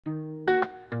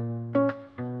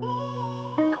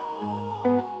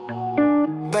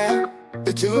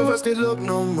The two of us did look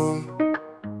no more.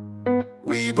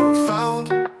 We both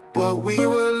found what we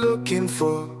were looking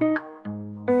for.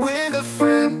 With a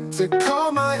friend to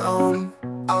call my own,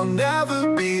 I'll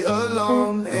never be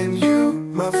alone. And you,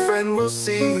 my friend, will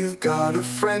see you've got a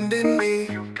friend in me.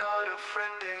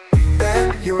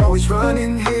 That you're always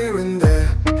running here and there.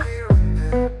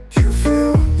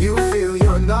 You feel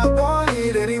you're not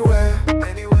wanted anywhere.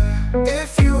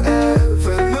 If you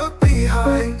ever look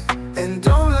behind and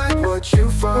don't like what you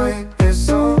find, there's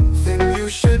something you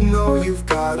should know. You've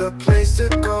got a place to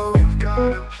go.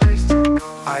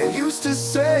 I used to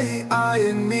say I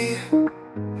and me,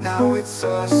 now it's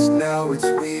us, now it's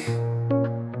we.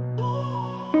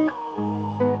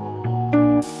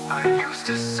 I used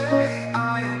to say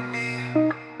I and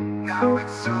me, now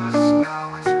it's us,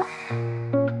 now it's we.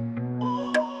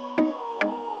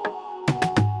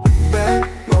 Bet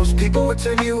most people would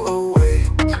turn you away.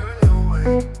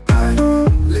 I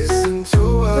don't listen to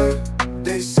what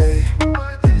they say.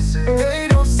 They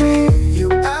don't see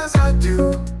you as I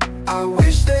do. I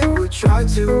wish they would try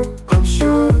to. I'm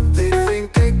sure they'd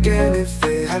think again if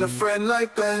they had a friend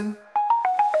like Ben.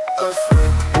 A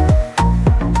friend